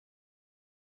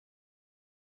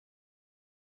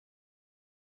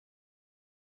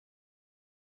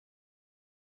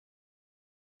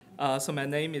So my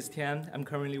name is Tian. I'm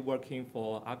currently working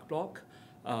for ArcBlock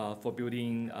for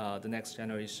building the next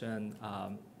generation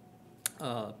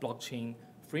blockchain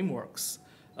frameworks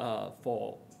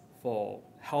for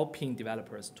helping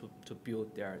developers to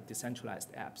build their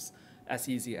decentralized apps as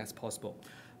easy as possible.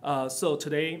 So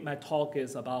today my talk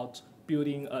is about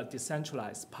building a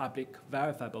decentralized public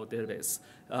verifiable database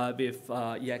with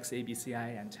ExAbci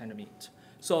and Tendermint.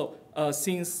 So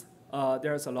since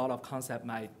there's a lot of concept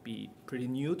might be pretty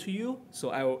new to you, so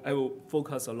I will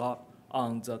focus a lot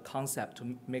on the concept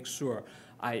to make sure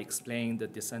I explain the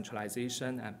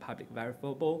decentralization and public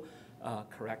verifiable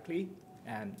correctly,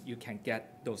 and you can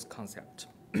get those concepts.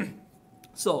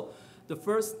 So the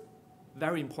first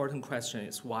very important question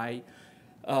is why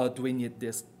do we need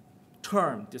this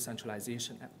term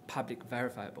decentralization and public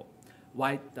verifiable?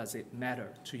 Why does it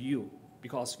matter to you?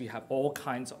 Because we have all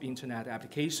kinds of internet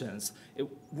applications. It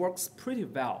works pretty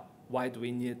well. Why do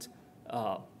we need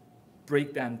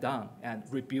break them down and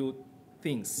rebuild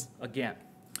things again?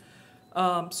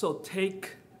 So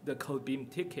take the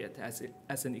CodeBeam ticket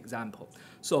as an example.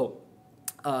 So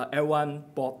everyone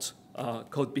bought a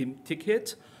CodeBeam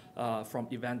ticket from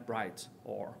Eventbrite,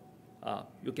 or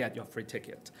you get your free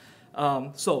ticket.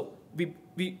 So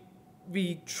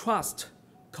we trust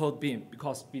CodeBeam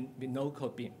because we know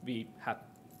CodeBeam.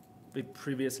 We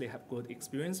previously have good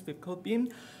experience with CodeBeam.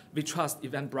 We trust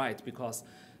Eventbrite because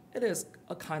it is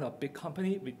a kind of big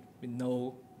company. We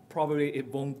know probably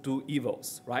it won't do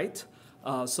evils, right?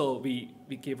 So we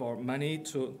give our money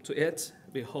to it.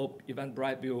 We hope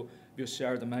Eventbrite will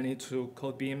share the money to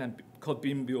CodeBeam, and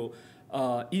CodeBeam will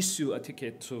issue a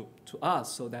ticket to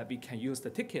us so that we can use the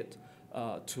ticket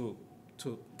to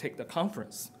take the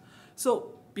conference.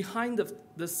 So behind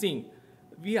the scene,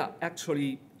 we are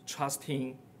actually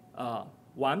trusting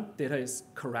one, data is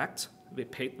correct, we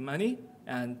paid money,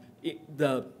 and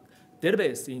the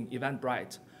database in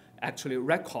Eventbrite actually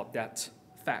record that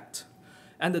fact.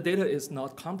 And the data is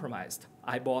not compromised.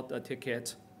 I bought a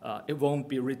ticket, it won't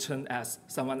be written as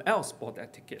someone else bought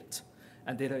that ticket,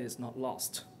 and data is not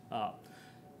lost.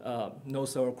 No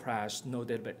server crash, no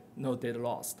data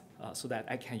lost, so that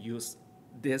I can use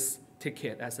this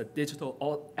ticket as a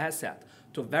digital asset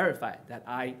to verify that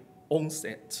I own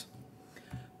it.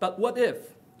 But what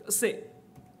if, say,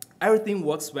 everything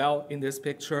works well in this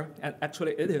picture, and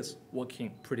actually it is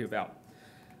working pretty well.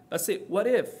 Let's say, what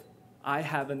if I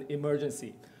have an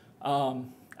emergency?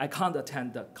 I can't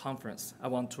attend the conference. I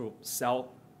want to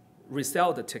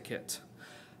resell the ticket.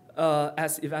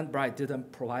 As Eventbrite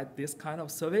didn't provide this kind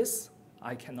of service,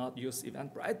 I cannot use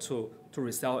Eventbrite to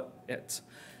resell it.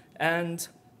 And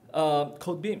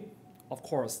CodeBeam, of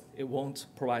course, it won't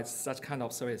provide such kind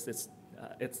of service.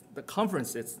 The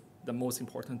conference is the most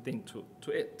important thing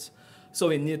to it. So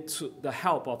we need the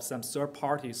help of some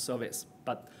third-party service.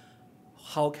 But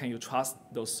how can you trust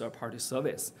those third-party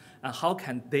service? And how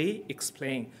can they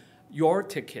explain your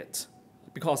ticket?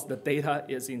 Because the data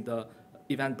is in the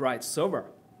Eventbrite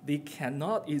server. They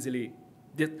cannot easily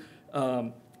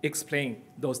explain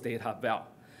those data well.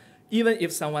 Even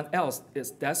if someone else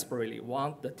is desperately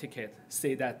want the ticket,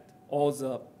 say that all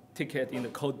the ticket in the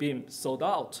CodeBeam sold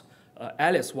out,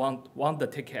 Alice want the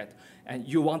ticket, and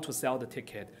you want to sell the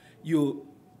ticket, you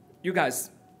guys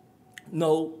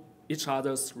know each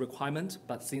other's requirement,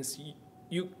 but since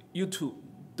you two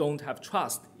don't have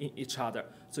trust in each other,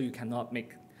 so you cannot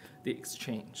make the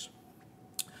exchange.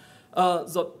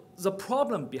 The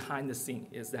problem behind the scene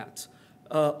is that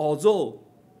although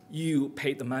you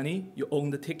paid the money, you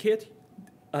own the ticket,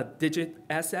 a digit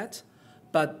asset,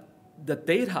 but the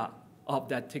data of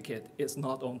that ticket is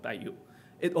not owned by you.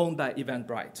 It's owned by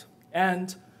Eventbrite.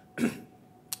 And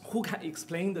who can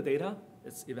explain the data?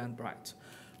 It's Eventbrite.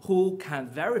 Who can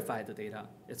verify the data?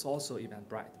 It's also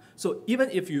Eventbrite. So even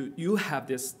if you have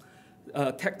this,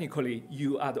 technically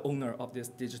you are the owner of this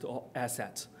digital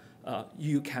asset,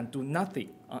 you can do nothing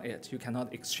on it. You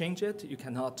cannot exchange it. You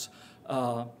cannot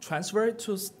transfer it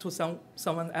to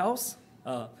someone else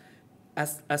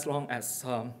as long as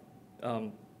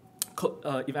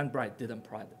Eventbrite didn't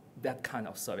provide that kind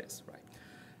of service, right?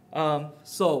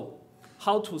 So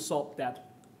how to solve that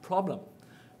problem?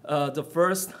 The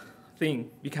first thing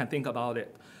we can think about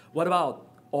it, what about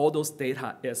all those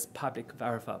data is public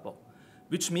verifiable,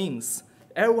 which means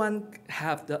everyone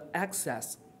have the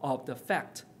access of the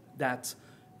fact that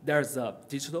there's a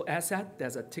digital asset,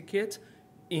 there's a ticket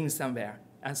in somewhere,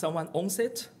 and someone owns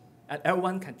it, and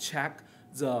everyone can check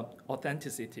the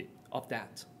authenticity of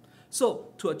that.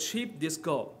 So to achieve this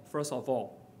goal, first of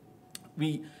all,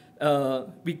 we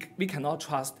cannot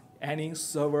trust any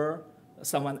server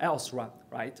someone else run,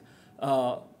 right?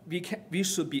 we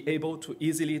should be able to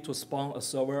easily to spawn a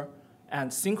server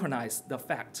and synchronize the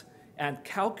fact and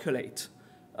calculate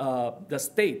the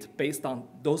state based on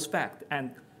those facts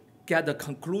and get the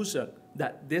conclusion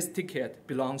that this ticket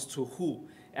belongs to who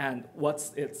and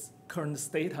what's its current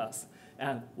status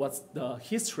and what's the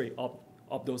history of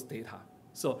those data.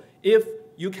 So if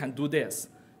you can do this,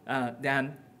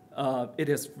 then it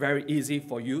is very easy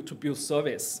for you to build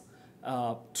service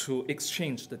to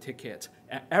exchange the ticket.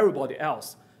 And everybody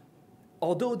else,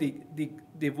 although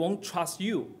they won't trust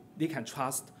you, they can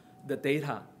trust the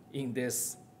data in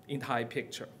this entire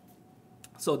picture.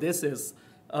 So this is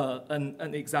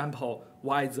an example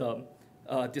why the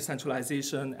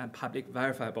decentralization and public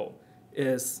verifiable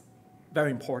is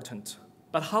very important.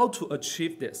 But how to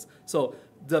achieve this? So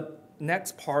the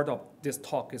next part of this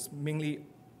talk is mainly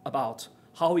about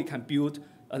how we can build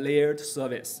a layered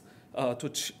service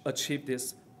to achieve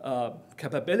this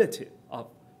capability of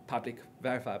public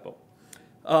verifiable.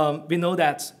 We know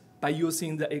that by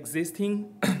using the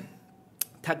existing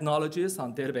technologies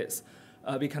on database,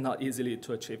 we cannot easily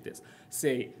to achieve this.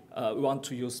 Say we want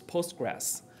to use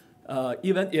Postgres.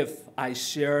 Even if I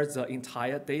share the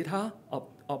entire data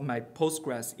of my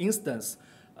Postgres instance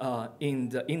in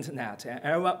the internet, and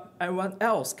everyone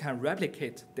else can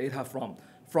replicate data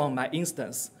from my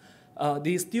instance,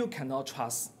 they still cannot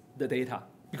trust the data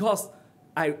because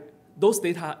those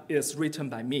data is written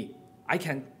by me. I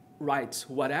can write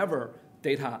whatever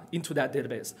data into that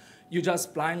database. You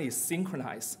just blindly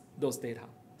synchronize those data.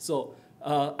 So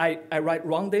I write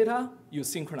wrong data, you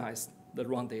synchronize the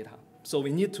wrong data. So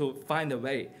we need to find a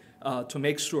way to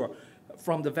make sure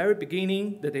from the very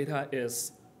beginning the data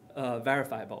is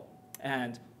verifiable,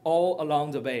 and all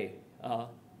along the way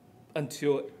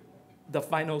until the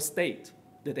final state,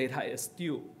 the data is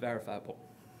still verifiable.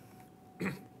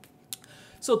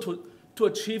 So to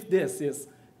achieve this is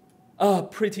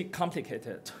pretty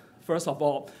complicated. First of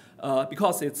all,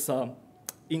 because it's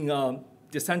in a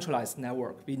decentralized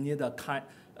network, we need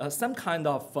some kind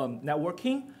of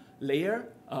networking layer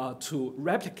to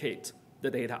replicate the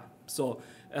data. So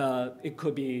it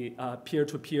could be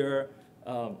peer-to-peer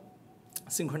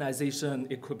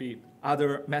synchronization. It could be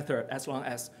other method, as long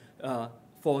as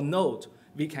for node,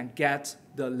 we can get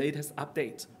the latest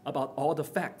update about all the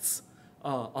facts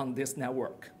on this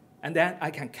network. And then I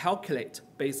can calculate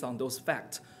based on those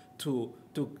facts to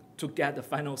get the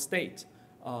final state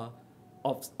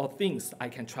of things I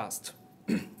can trust.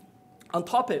 On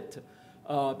top of it,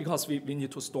 because we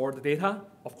need to store the data,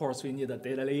 of course we need a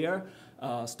data layer,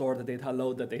 store the data,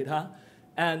 load the data.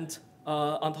 And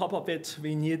on top of it,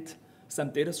 we need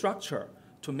some data structure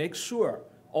to make sure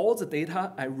all the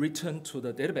data I return to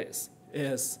the database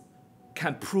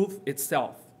can prove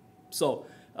itself. So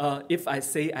if I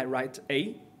say I write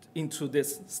A into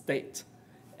this state,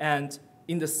 and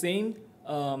in the same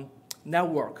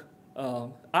network,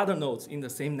 other nodes in the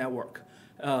same network,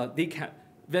 they can,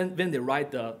 when they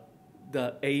write the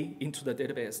A into the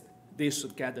database, they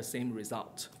should get the same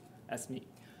result as me.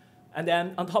 And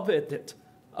then on top of it,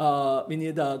 we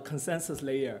need a consensus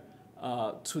layer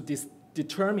to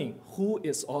determine who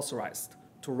is authorized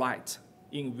to write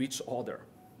in which order.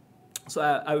 So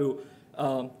I will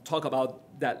talk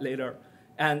about that later.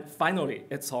 And finally,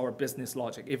 it's our business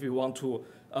logic. If we want to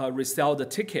resell the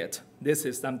ticket, this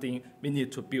is something we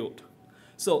need to build.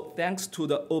 So thanks to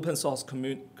the open source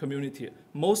community,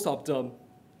 most of the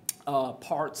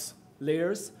parts,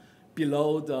 layers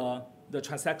below the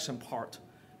transaction part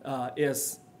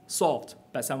is solved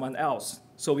by someone else.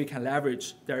 So we can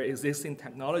leverage their existing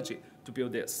technology to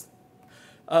build this.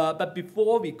 But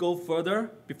before we go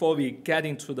further, before we get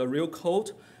into the real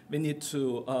code, we need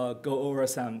to go over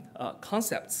some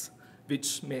concepts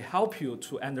which may help you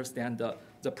to understand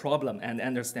the problem and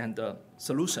understand the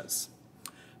solutions.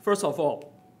 First of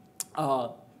all,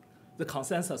 the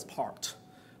consensus part,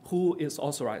 who is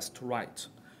authorized to write.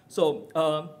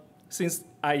 So since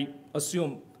I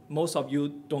assume most of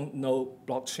you don't know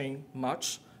blockchain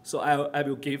much, so I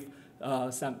will give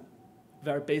some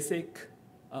very basic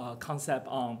concept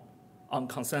on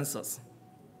consensus.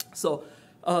 So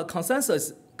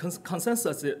consensus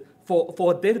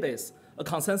for a database, a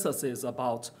consensus is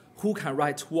about who can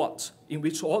write what in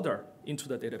which order into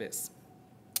the database.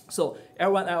 So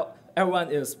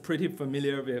everyone is pretty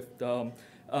familiar with the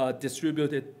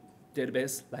distributed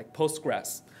database like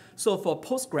Postgres. So for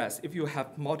Postgres, if you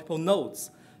have multiple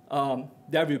nodes,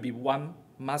 there will be one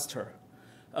master.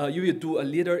 You will do a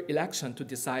leader election to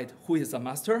decide who is the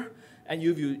master, and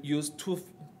you will use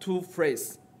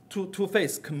two-phase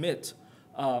commit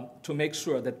to make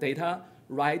sure the data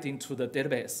right into the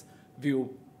database will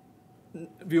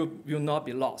not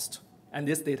be lost. and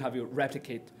this data will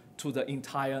replicate to the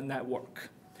entire network.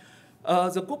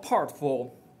 The good part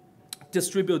for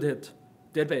distributed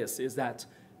database is that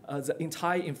the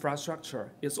entire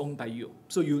infrastructure is owned by you.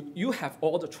 So you have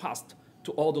all the trust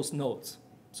to all those nodes.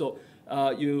 So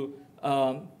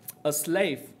a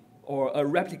slave or a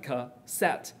replica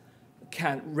set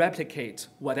can replicate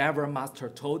whatever master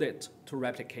told it to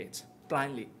replicate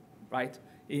blindly, right?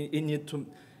 It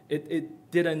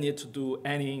didn't need to do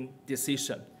any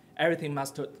decision. Everything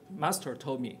master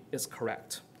told me is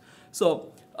correct.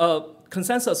 So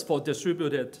consensus for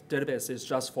distributed database is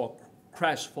just for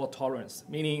crash fault tolerance,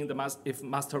 meaning if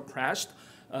master crashed,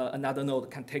 another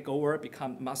node can take over,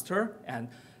 become master, and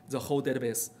the whole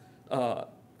database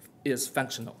is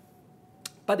functional.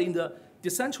 But in the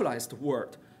decentralized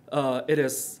world, it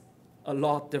is a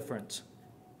lot different.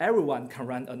 Everyone can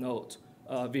run a node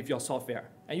with your software,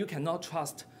 and you cannot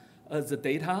trust the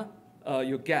data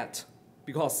you get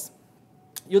because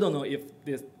you don't know if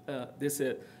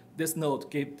this node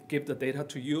give the data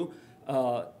to you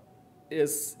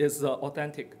is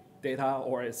authentic data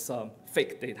or is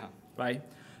fake data, right?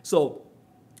 So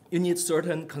you need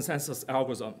certain consensus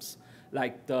algorithms,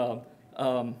 like the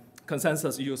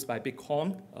consensus used by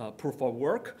Bitcoin, proof of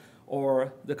work,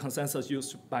 or the consensus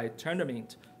used by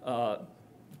Tendermint,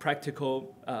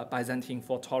 practical Byzantine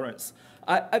fault tolerance.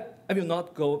 I will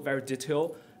not go very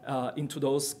detailed into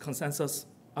those consensus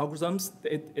algorithms.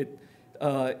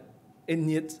 It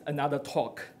needs another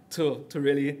talk to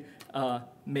really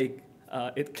make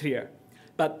it clear.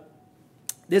 But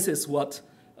this is what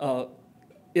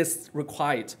is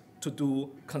required to do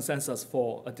consensus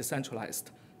for a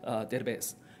decentralized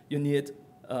database. You need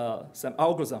some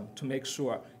algorithm to make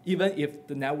sure, even if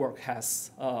the network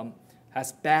has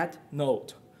bad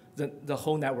node, the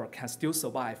whole network can still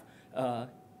survive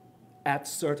at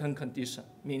certain condition,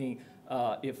 meaning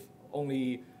if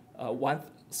only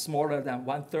smaller than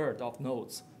 1/3 of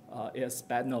nodes is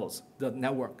bad nodes, the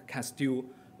network can still,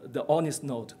 the honest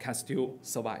node can still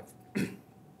survive.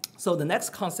 So the next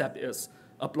concept is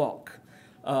a block,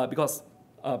 because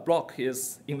a block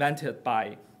is invented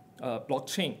by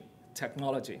blockchain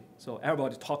technology. So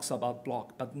everybody talks about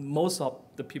block, but most of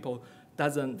the people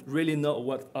doesn't really know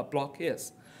what a block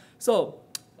is. So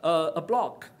a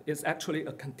block is actually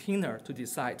a container to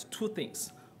decide two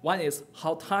things. One is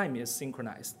how time is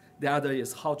synchronized. The other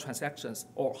is how transactions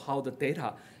or how the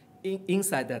data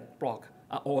inside that block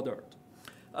are ordered.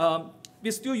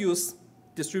 We still use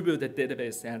distributed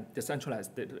database and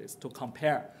decentralized database to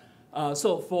compare.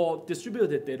 So for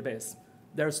distributed database,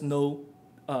 there's no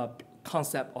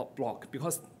concept of block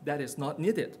because that is not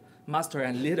needed. Master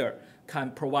and leader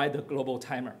can provide the global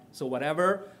timer. So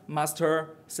whatever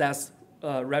master says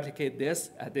replicate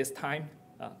this at this time,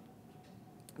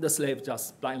 the slave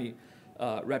just blindly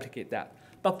replicate that.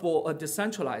 But for a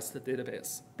decentralized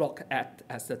database, block act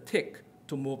as a tick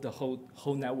to move the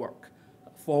whole network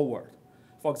forward.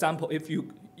 For example, if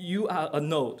you are a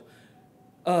node,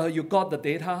 you got the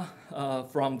data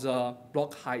from the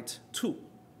block height 2,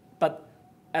 but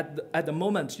at the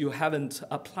moment you haven't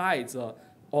applied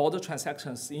all the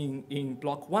transactions in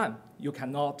block 1, you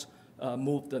cannot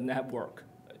move the network,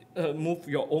 move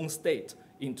your own state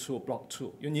into block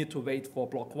 2. You need to wait for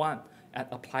block 1 and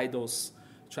apply those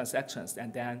transactions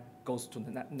and then goes to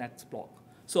the next block.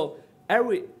 So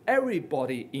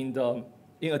everybody in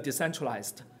a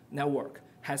decentralized network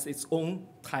has its own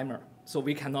timer. So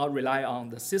we cannot rely on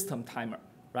the system timer,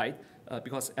 right?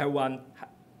 Because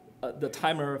the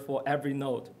timer for every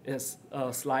node is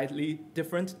slightly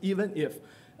different, even if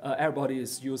everybody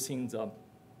is using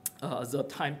the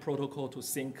time protocol to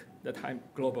sync the time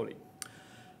globally.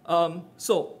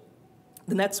 So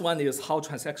the next one is how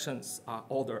transactions are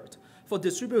ordered. For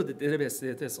distributed database,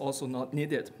 it is also not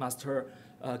needed. Master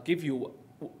give you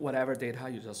whatever data,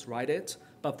 you just write it.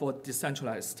 But for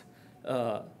decentralized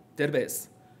database,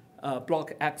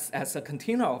 block acts as a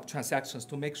container of transactions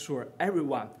to make sure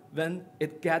everyone, when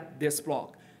it gets this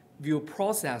block, will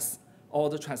process all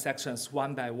the transactions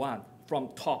one by one from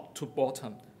top to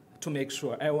bottom to make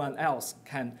sure everyone else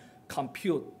can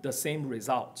compute the same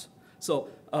result. So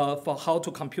for how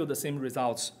to compute the same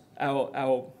results,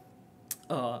 I'll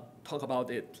talk about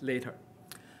it later.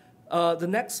 The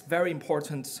next very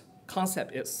important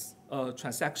concept is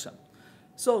transaction.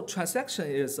 So transaction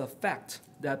is a fact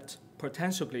that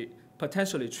potentially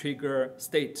trigger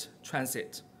state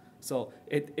transit. So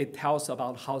it tells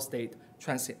about how state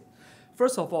transit.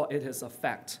 First of all, it is a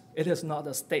fact. It is not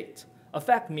a state. A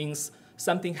fact means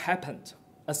something happened.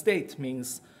 A state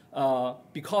means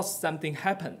because something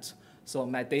happened, so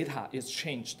my data is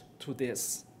changed to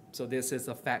this. So this is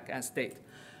a fact and state.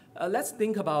 let's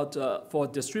think about for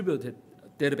distributed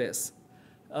database.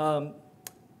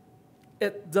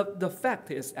 The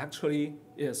fact is actually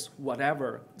is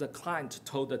whatever the client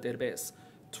told the database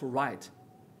to write,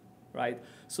 right?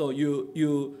 So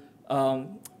your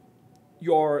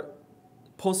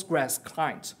Postgres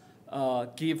client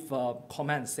give a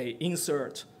command, say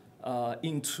insert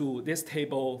into this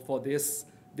table for this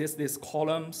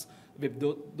columns with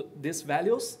these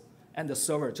values, and the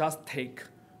server just take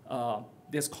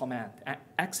this command and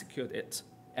execute it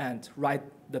and write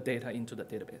the data into the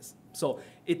database. So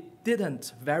it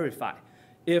didn't verify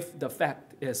if the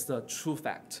fact is the true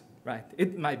fact, right?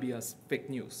 It might be a fake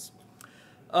news.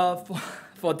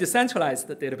 For decentralized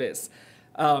database,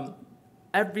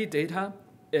 every data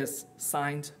is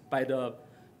signed by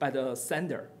the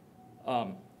sender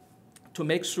to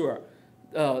make sure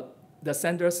the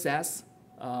sender says,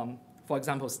 for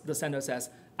example, the sender says,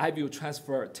 I will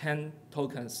transfer 10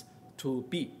 tokens to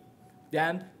B.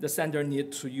 Then the sender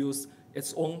needs to use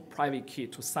its own private key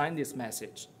to sign this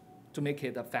message to make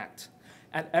it a fact.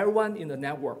 And everyone in the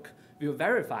network will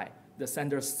verify the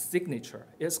sender's signature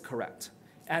is correct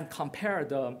and compare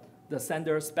the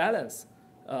sender's balance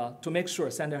to make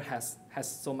sure sender has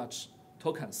so much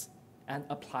tokens and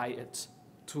apply it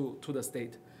to the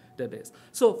state database.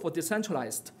 So for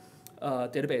decentralized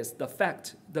database,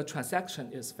 the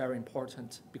transaction is very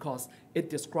important because it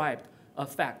described a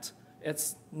fact.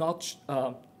 It's not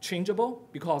changeable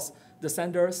because the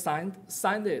sender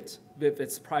signed it with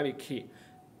its private key.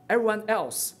 Everyone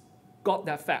else got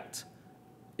that fact.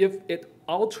 If it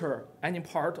alter any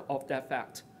part of that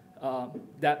fact,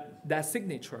 that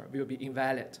signature will be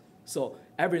invalid. So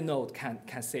every node can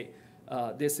say,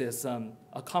 this is a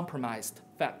compromised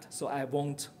fact, so I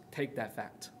won't take that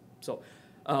fact. So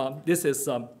this is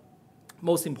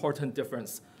most important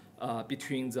difference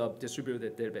between the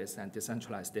distributed database and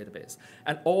decentralized database.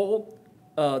 And all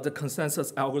the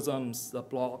consensus algorithms, the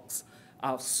blocks,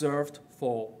 are served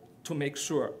to make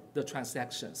sure the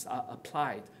transactions are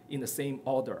applied in the same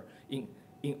order in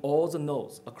all the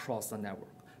nodes across the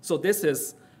network. So this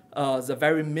is the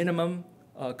very minimum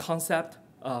concept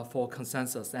for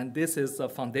consensus, and this is the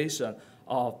foundation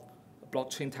of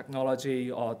blockchain technology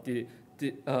or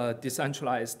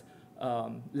decentralized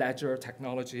ledger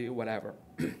technology, whatever.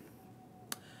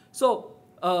 So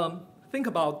think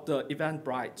about the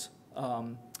Eventbrite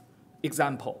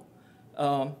example.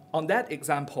 On that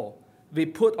example, we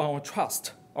put our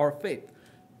trust, our faith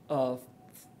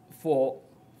for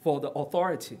the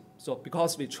authority. So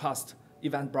because we trust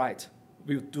Eventbrite,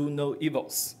 we do no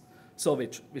evils. So we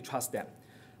trust them.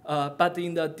 But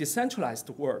in the decentralized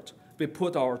world, we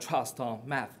put our trust on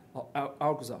math or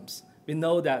algorithms. We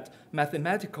know that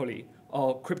mathematically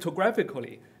or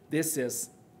cryptographically, this is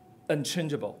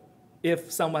unchangeable.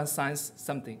 If someone signs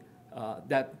something,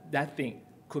 that thing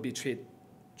could be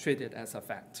treated as a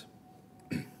fact.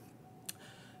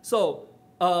 So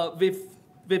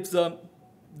with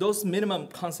those minimum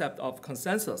concept of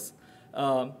consensus,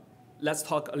 let's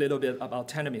talk a little bit about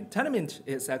Tendermint. Tendermint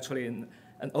is actually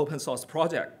an open source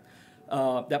project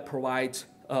that provides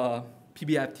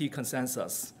PBFT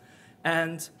consensus.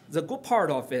 And the good part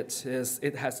of it is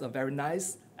it has a very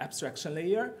nice abstraction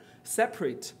layer,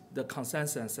 separate the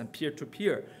consensus and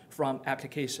peer-to-peer from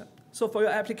application. So for your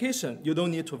application, you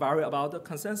don't need to worry about the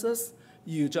consensus.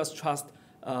 You just trust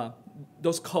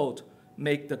those code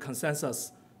make the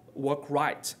consensus work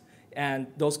right. And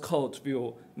those codes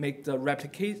will make the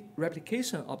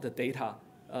replication of the data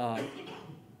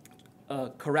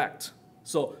correct.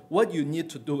 So what you need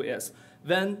to do is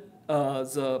when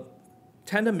the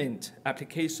Tendermint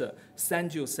application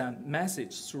sends you some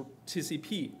message through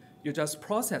TCP, you just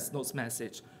process those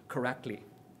messages correctly,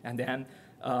 and then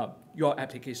your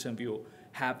application will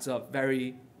have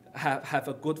have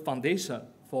a good foundation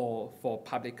for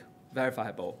public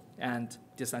verifiable and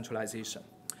decentralization.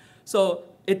 So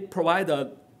it provides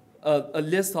a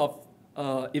list of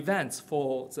events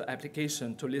for the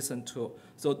application to listen to.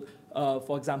 So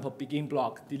for example, begin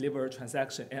block, deliver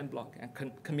transaction, end block, and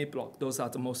commit block. Those are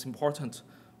the most important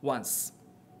ones.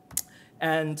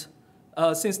 And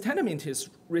since Tendermint is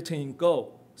written in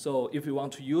Go, so if we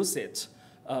want to use it,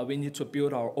 we need to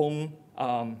build our own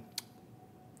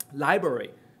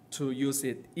library to use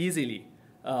it easily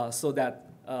so that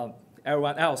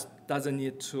everyone else doesn't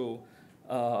need to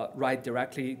write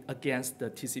directly against the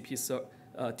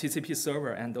TCP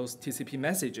server and those TCP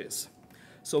messages.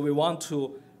 So we want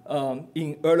to,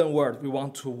 in Erlang world, we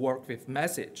want to work with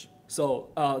message. So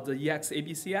the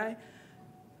ExAbci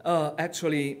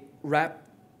actually wrap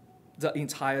the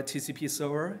entire TCP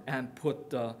server and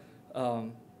put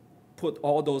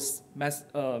all those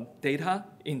data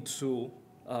into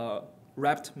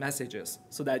wrapped messages,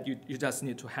 so that you just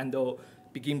need to handle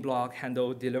begin block,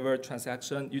 handle deliver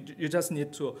transaction. You just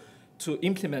need to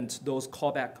implement those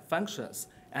callback functions,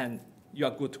 and you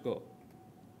are good to go.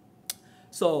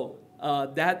 So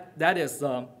that is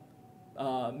the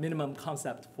minimum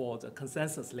concept for the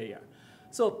consensus layer.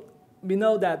 So we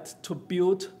know that to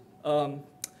build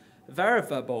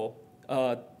verifiable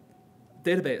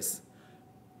database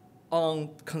on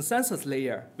consensus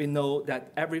layer, we know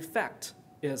that every fact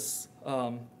is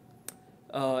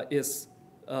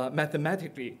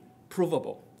mathematically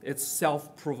provable. It's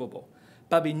self-provable.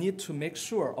 But we need to make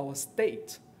sure our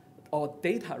state, our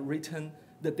data written,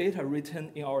 the data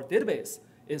written in our database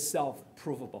is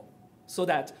self-provable, so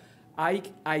that I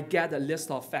get a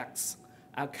list of facts,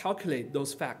 I calculate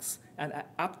those facts, and I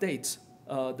update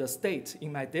the state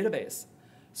in my database.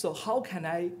 So how can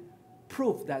I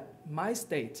prove that my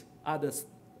state are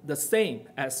the same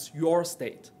as your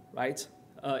state, right?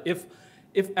 If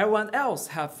everyone else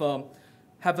have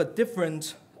a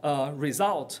different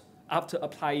result after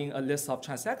applying a list of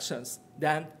transactions,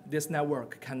 then this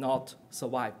network cannot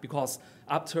survive, because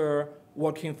after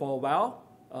working for a while,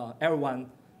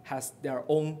 everyone has their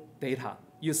own data.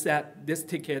 You said this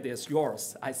ticket is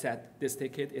yours. I said this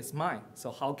ticket is mine.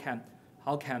 So how can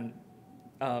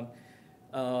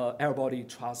everybody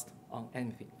trust on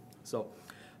anything? So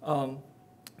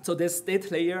this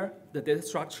state layer, the data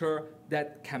structure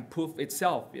that can prove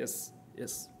itself is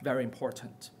very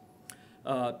important.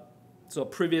 So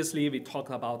previously we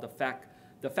talked about the fact.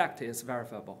 The fact is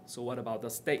verifiable. So what about the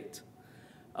state?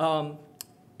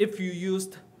 If you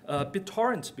used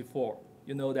BitTorrent before,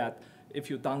 you know that if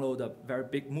you download a very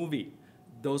big movie,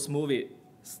 those movies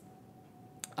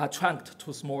are chunked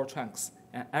to small chunks,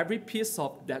 and every piece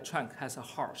of that chunk has a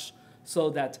hash, so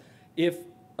that if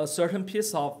a certain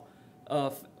piece of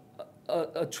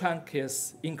a chunk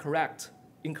is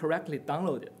incorrectly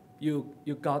downloaded, you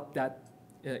got that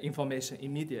information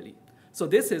immediately. So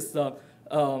this is the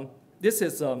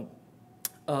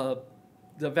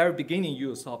very beginning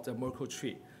use of the Merkle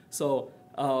tree. So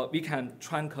we can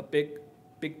trunk a big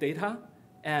data,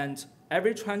 and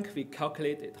every trunk we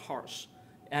calculate it hash,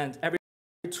 and every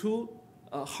two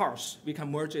hash we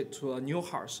can merge it to a new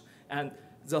hash, and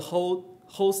the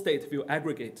whole state will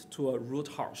aggregate to a root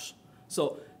hash.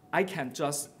 So I can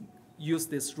just use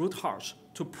this root hash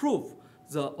to prove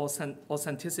the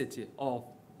authenticity of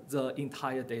the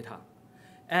entire data.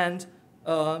 And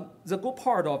the good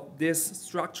part of this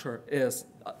structure is,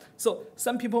 so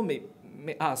some people may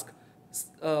ask,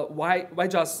 why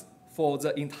just for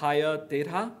the entire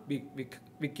data we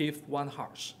give one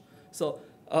hash? So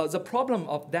the problem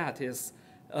of that is,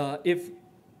 if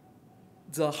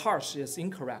the hash is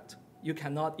incorrect, you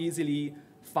cannot easily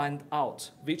find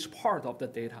out which part of the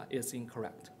data is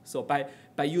incorrect. So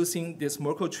by using this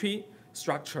Merkle tree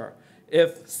structure,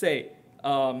 if say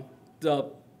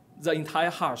the entire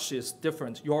hash is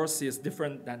different, yours is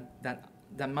different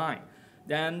than mine,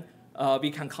 then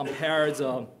we can compare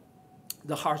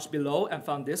the hash below and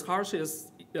found this hash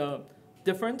is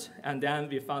different, and then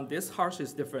we found this hash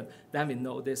is different, then we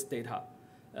know this data.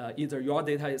 Either your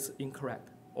data is incorrect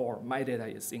or my data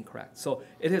is incorrect. So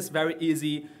it is very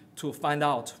easy to find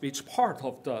out which part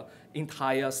of the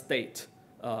entire state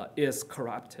is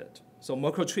corrupted. So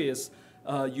Merkle tree is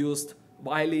used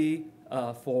widely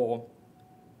for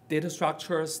data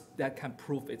structures that can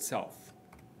prove itself.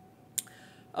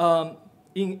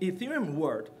 In Ethereum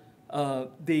world,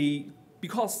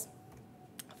 because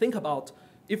think about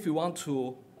if you want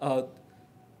to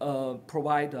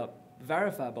provide a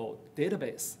verifiable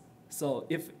database. So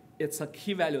if it's a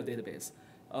key value database,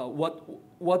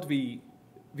 what we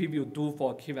will do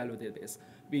for a key value database?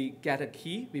 We get a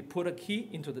key, we put a key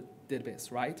into the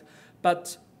database, right?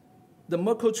 But the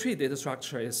Merkle tree data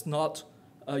structure is not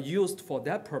used for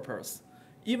that purpose.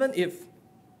 Even if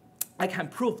I can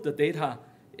prove the data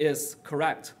is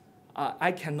correct,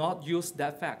 I cannot use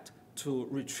that fact to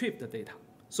retrieve the data.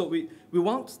 So we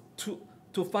want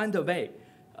to find a way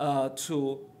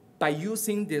by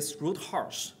using this root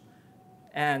hash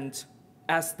and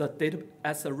as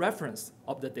a reference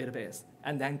of the database,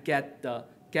 and then get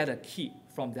a key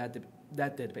from that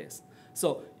database.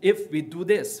 So if we do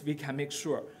this, we can make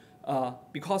sure,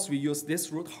 because we use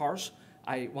this root hash,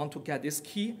 I want to get this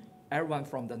key, everyone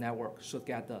from the network should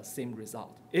get the same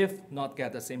result. If not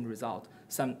get the same result,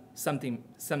 something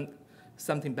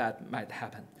bad might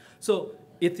happen. So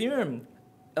Ethereum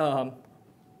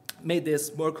made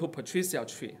this Merkle patricial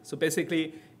tree. So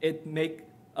basically, it make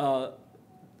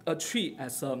a tree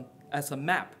as a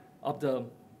map of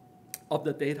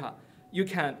the data. You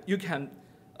can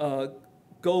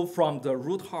go from the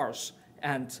root hash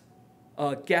and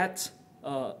get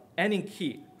any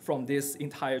key from this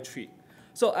entire tree.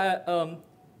 So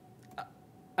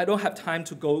I don't have time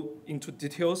to go into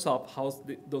details of how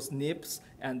those nips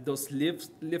and those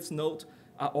leaves nodes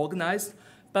are organized,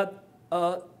 but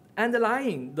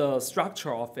underlying the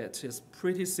structure of it is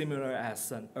pretty similar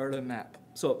as an Erlang map.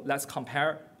 So let's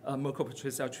compare a Merkle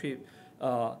patricial tree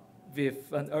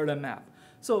with an Erlang map.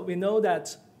 So we know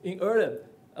that in Erlang,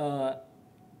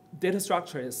 data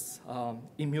structure is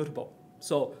immutable.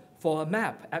 So for a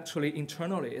map, actually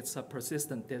internally, it's a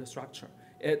persistent data structure.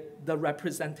 The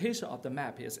representation of the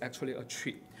map is actually a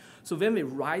tree. So when we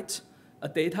write a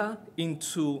data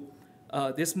into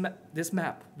this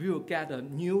map, we will get a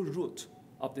new root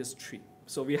of this tree.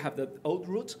 So we have the old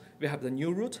root, we have the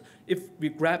new root. If we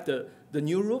grab the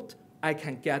new root, I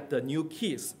can get the new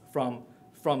keys from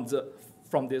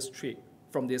this tree,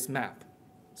 from this map.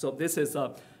 So this is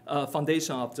a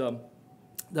foundation of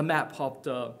the map of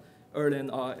the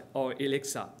Erlang or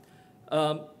Elixir.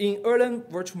 In Erlang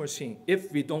virtual machine,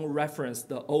 if we don't reference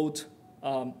the old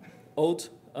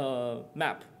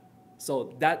map,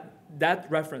 so that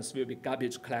reference will be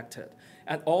garbage collected,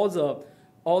 and all the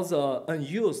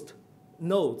unused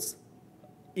nodes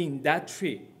in that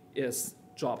tree is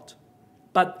dropped.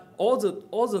 But all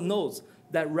the nodes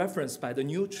that referenced by the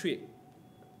new tree,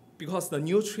 because the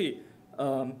new tree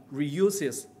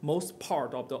reuses most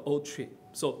part of the old tree,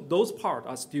 so those parts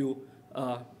are still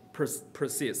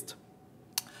persist.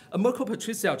 A Merkle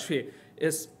patricial tree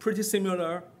is pretty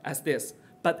similar as this,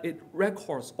 but it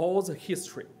records all the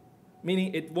history,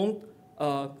 meaning it won't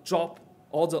drop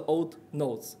all the old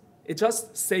nodes. It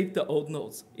just saves the old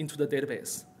nodes into the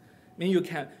database. Meaning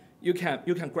you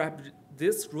can grab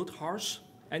this root hash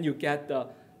and you get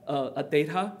a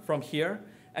data from here.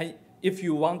 And if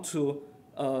you want to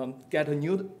get a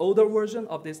new older version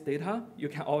of this data, you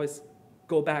can always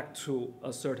go back to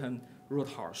a certain root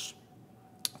hash.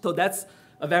 So that's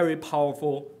a very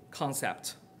powerful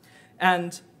concept.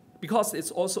 And because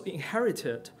it's also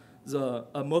inherited the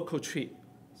Merkle tree,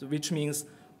 so which means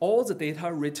all the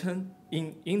data written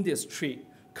in this tree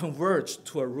converge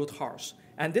to a root hash.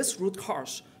 And this root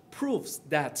hash proves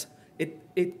that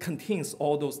it contains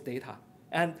all those data.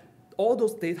 And all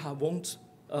those data won't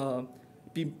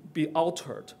be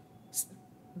altered,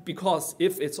 because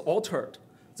if it's altered,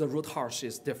 the root hash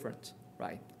is different,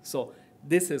 right? So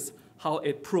this is how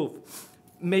it proves,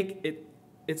 make it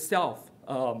itself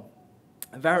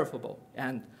verifiable.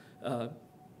 And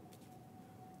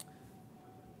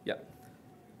yeah.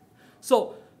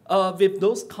 So with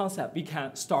those concepts, we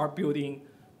can start building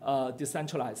a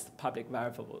decentralized public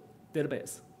verifiable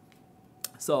database.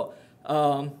 So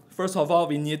first of all,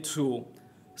 we need to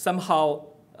somehow,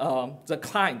 the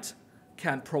client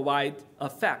can provide a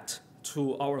fact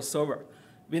to our server.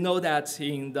 We know that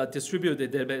in the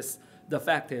distributed database, the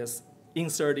fact is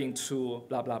inserting to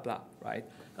blah, blah, blah, right?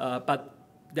 But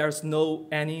there's no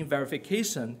any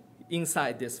verification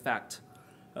inside this fact.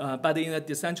 But in a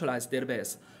decentralized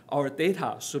database, our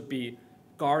data should be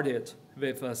guarded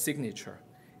with a signature.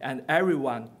 And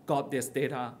everyone got this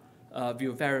data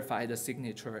will verify the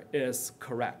signature is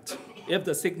correct. If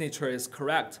the signature is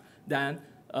correct, then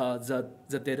the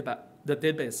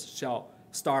database shall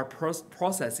start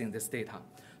processing this data.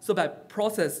 So by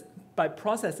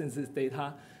processing this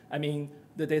data, I mean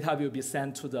the data will be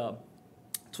sent to the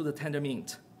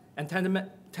Tendermint, and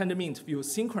Tendermint will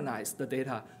synchronize the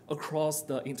data across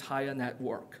the entire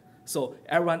network. So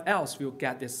everyone else will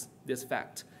get this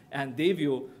fact, and they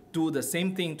will do the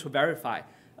same thing to verify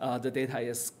the data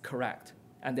is correct.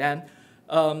 And then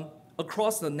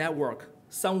across the network,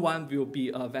 someone will be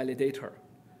a validator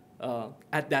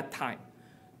at that time.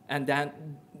 And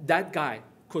then that guy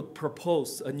could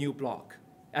propose a new block.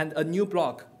 And a new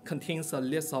block contains a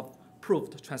list of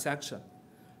proved transactions,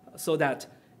 so that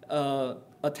a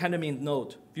Tendermint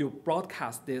node will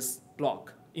broadcast this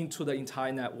block into the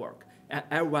entire network, and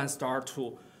everyone start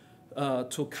to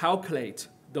calculate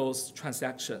those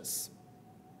transactions.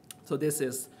 So this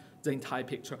is the entire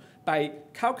picture. By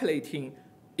calculating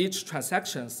each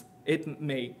transactions, it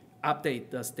may update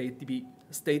the state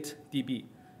DB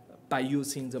by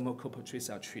using the Merkle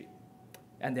patricial tree.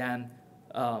 And then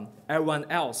everyone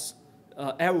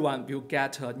will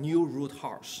get a new root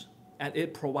hash, and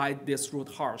it provides this root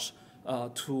hash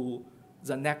to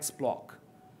the next block,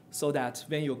 so that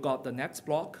when you got the next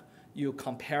block, you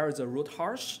compare the root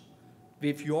hash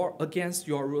with against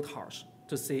your root hash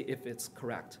to see if it's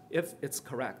correct. If it's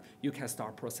correct, you can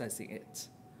start processing it.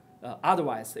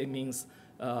 Otherwise, it means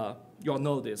your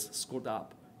node is screwed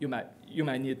up. You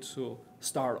might need to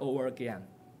start over again.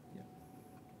 Yeah.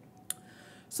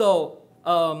 So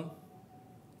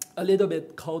a little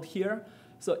bit code here.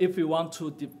 So if we want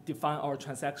to define our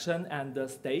transaction and the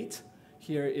state,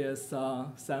 here is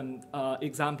some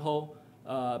example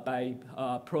by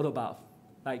protobuf.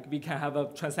 Like we can have a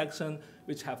transaction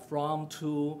which have from,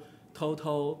 to,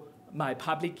 total, my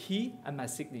public key, and my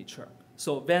signature.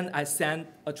 So when I send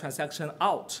a transaction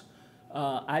out,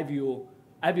 I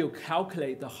will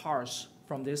calculate the hash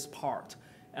from this part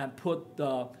and put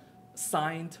the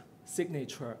signed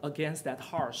signature against that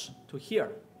hash to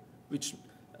here, which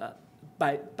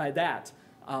by that,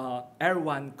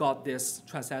 everyone got this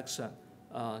transaction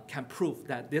can prove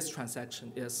that this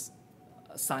transaction is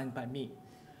signed by me.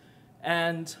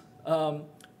 And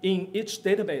in each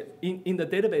database, in the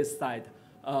database side,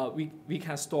 we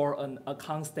can store an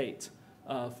account state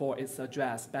for its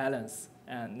address, balance,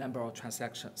 and number of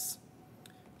transactions.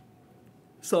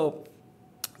 So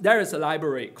there is a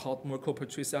library called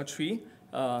Merkle-Patrizia tree.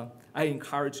 I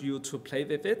encourage you to play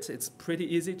with it. It's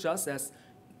pretty easy, just as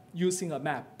using a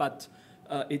map, but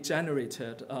it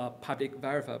generated public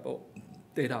verifiable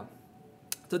data.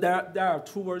 So there are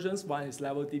two versions. One is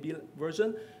LevelDB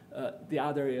version. The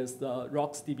other is the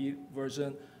RocksDB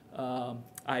version.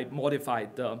 I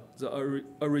modified the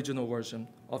original version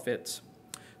of it.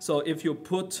 So if you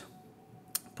put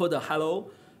a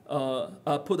hello,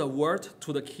 put a word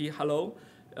to the key hello,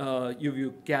 you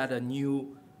will get a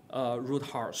new root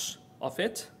hash of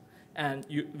it. And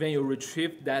when you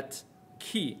retrieve that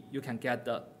key, you can get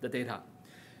the data.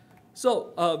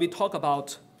 So we talk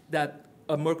about that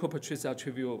a Merkle-Patrizia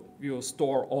tree will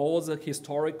store all the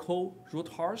historical root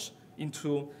hash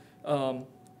into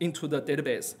the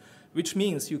database, which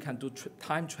means you can do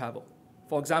time travel.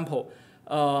 For example,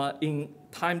 in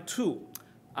time 2,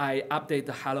 I update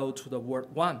the hello to the word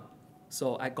 1,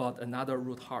 so I got another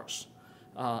root hash.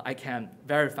 I can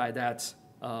verify that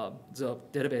the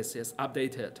database is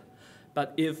updated.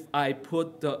 But if I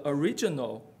put the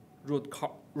original root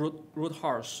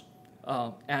hash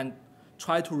and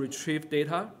try to retrieve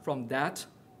data from that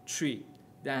tree,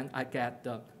 then I get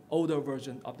the older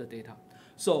version of the data.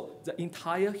 So the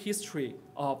entire history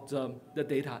of the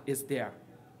data is there.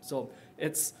 So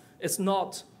it's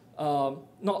not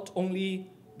only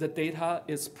the data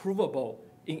is provable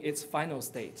in its final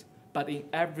state, but in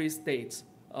every state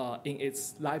in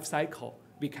its life cycle,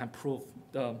 we can prove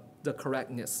the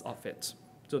correctness of it.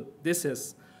 So this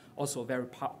is also very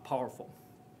powerful.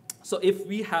 So if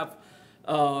we have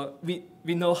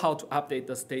we know how to update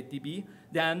the state DB,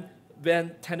 then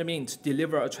when Tendermint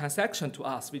deliver a transaction to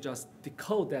us, we just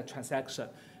decode that transaction.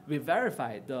 We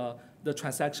verify the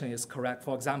transaction is correct.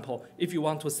 For example, if you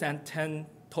want to send 10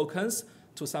 tokens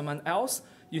to someone else,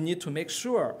 you need to make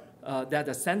sure that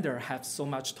the sender has so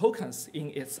much tokens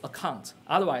in its account.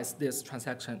 Otherwise, this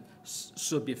transaction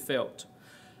should be failed.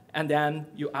 And then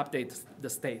you update the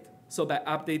state. So by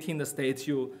updating the state,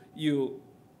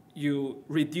 you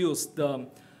reduce the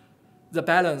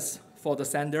balance for the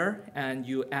sender, and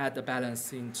you add the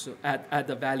balance into add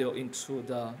the value into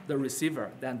the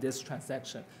receiver. Then this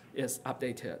transaction is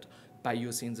updated by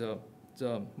using the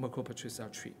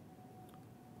Merkle-Patrizia tree.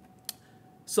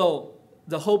 So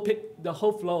the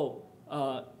whole flow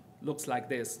looks like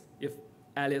this. If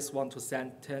Alice wants to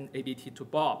send 10 ABT to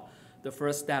Bob, the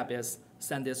first step is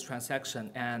send this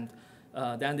transaction, and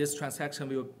then this transaction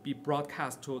will be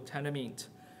broadcast to Tendermint.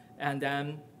 And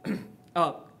then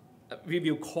we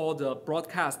will call the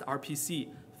broadcast RPC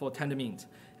for Tendermint.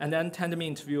 And then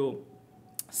Tendermint will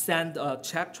send a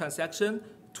check transaction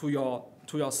to your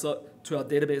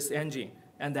database engine.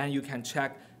 And then you can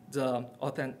check the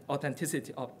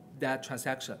authenticity of that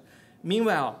transaction.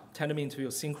 Meanwhile, Tendermint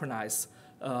will synchronize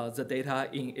the data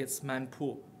in its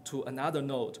mempool to another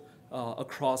node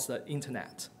across the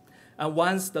internet. And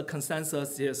once the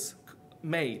consensus is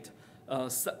made,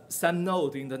 some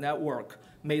node in the network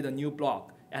made a new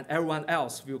block, and everyone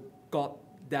else will got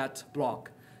that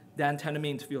block. Then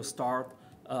Tendermint will start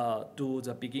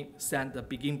send the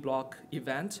begin block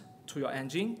event to your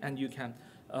engine, and you can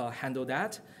handle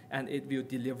that, and it will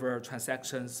deliver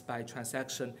transactions by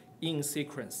transaction in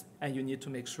sequence, and you need to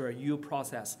make sure you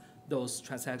process those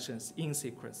transactions in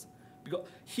sequence. Because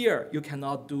here you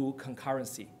cannot do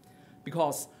concurrency,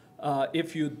 because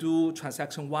if you do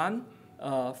transaction 1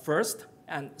 first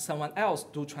and someone else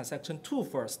do transaction 2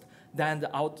 first, then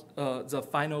the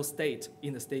final state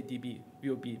in the state DB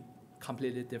will be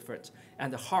completely different,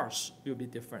 and the hash will be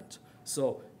different.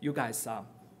 So you guys are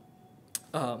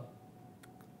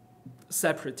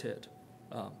separated,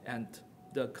 and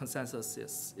the consensus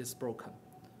is broken.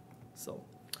 So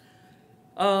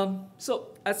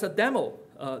as a demo,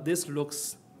 this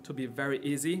looks to be very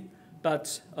easy,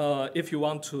 but if you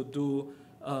want to do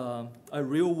a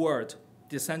real-world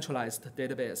decentralized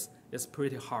database is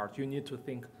pretty hard. You need to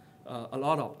think a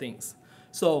lot of things.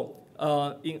 So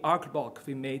in ArcBlock,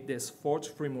 we made these Forge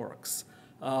frameworks.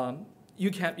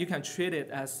 You can treat it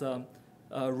as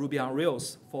Ruby on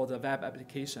Rails for the web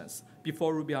applications.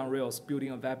 Before Ruby on Rails,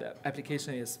 building a web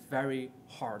application is very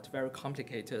hard, very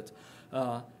complicated.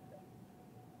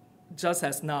 Just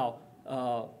as now,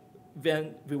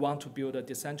 when we want to build a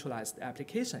decentralized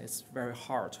application, it's very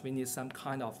hard. We need some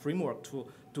kind of framework to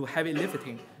do heavy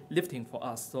lifting for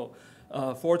us. So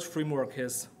Forge framework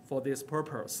is for this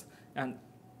purpose. And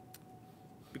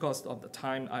because of the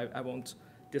time, I won't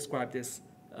describe this.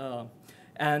 In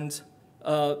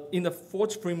the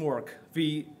Forge framework,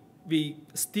 we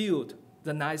stealed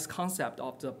the nice concept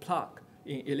of the plug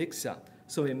in Elixir.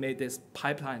 So we made this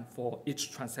pipeline for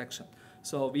each transaction.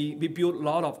 So we built a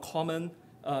lot of common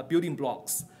building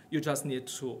blocks. You just need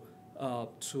to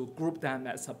group them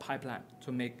as a pipeline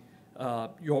to make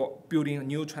your building a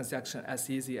new transaction as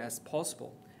easy as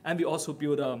possible. And we also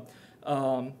built a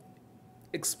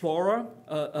Explorer,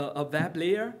 a web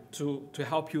layer to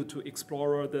help you to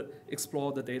explore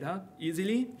the data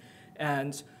easily.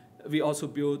 And we also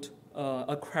built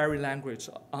a query language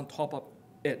on top of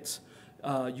it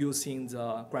using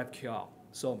the GraphQL.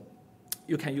 So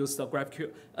you can use the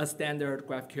GraphQL, a standard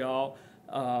GraphQL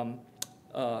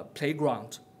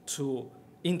playground to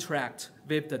interact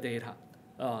with the data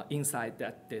inside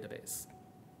that database.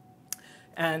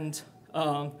 And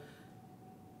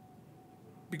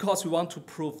because we want to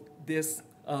prove this,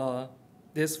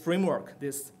 this framework,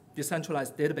 this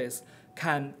decentralized database,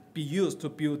 can be used to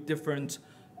build different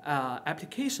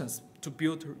applications, to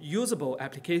build usable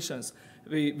applications,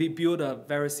 we build a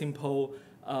very simple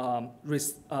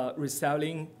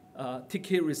reselling,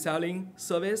 ticket reselling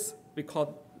service. We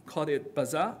called it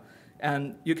Bazaar.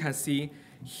 And you can see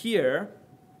here,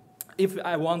 if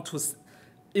I want to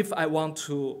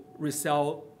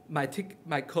resell my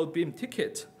CodeBeam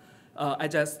ticket, I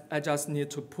just need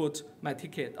to put my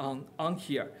ticket on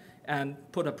here and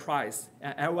put a price.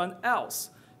 And everyone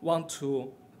else want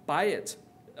to buy it,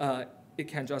 it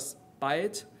can just buy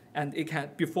it, and it can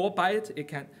before buy it, it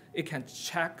can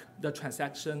check the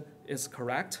transaction is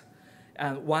correct,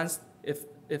 and once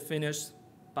it finished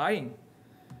buying,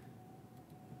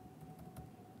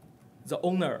 the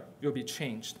owner will be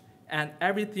changed, and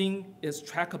everything is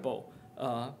trackable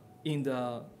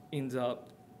either in the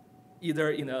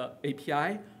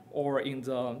API or in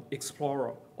the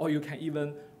Explorer, or you can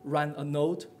even run a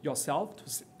node yourself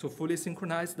to fully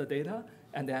synchronize the data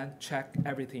and then check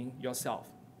everything yourself.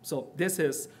 So this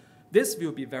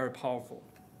will be very powerful,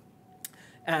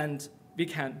 and we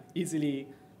can easily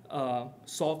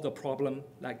solve the problem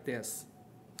like this.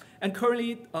 And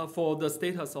currently, for the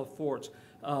status of Forge,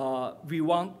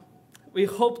 we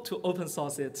hope to open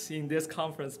source it in this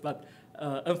conference, but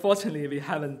unfortunately, we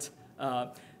haven't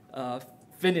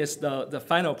finished the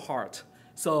final part.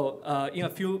 So in a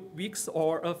few weeks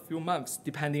or a few months,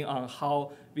 depending on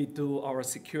how we do our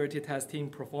security testing,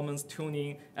 performance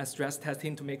tuning, and stress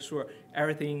testing to make sure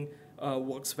everything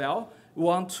works well, we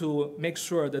want to make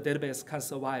sure the database can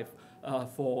survive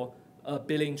for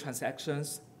billing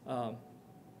transactions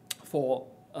for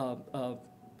a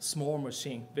small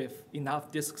machine with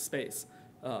enough disk space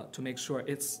to make sure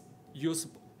it's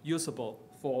usable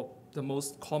for the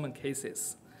most common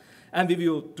cases. And we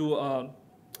will do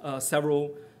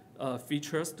several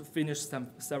features to finish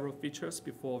several features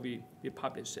before we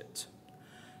publish it.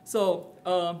 So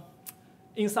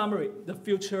in summary, the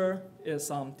future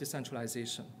is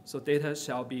decentralization. So data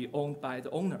shall be owned by the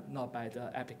owner, not by the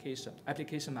application.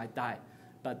 Application might die,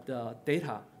 but the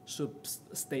data should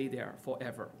stay there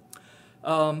forever.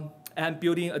 And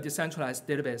building a decentralized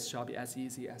database shall be as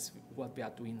easy as what we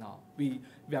are doing now. We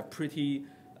are pretty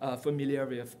familiar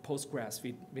with Postgres.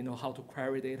 We know how to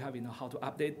query data. We know how to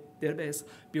update database.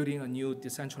 Building a new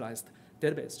decentralized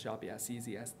database shall be as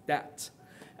easy as that.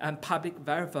 And public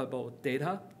verifiable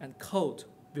data and code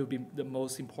will be the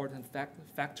most important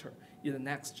factor in the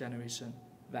next generation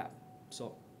web.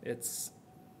 So it's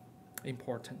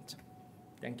important.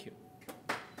 Thank you.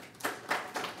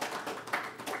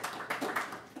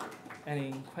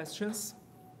 Any questions?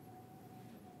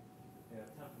 Yeah,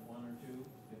 time for one or two.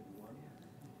 Maybe one.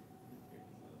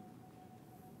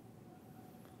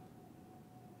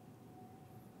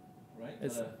 Right,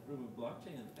 we're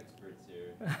blockchain experts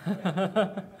here. Right?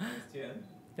 Thanks, Tian.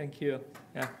 Thank you.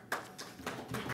 Yeah.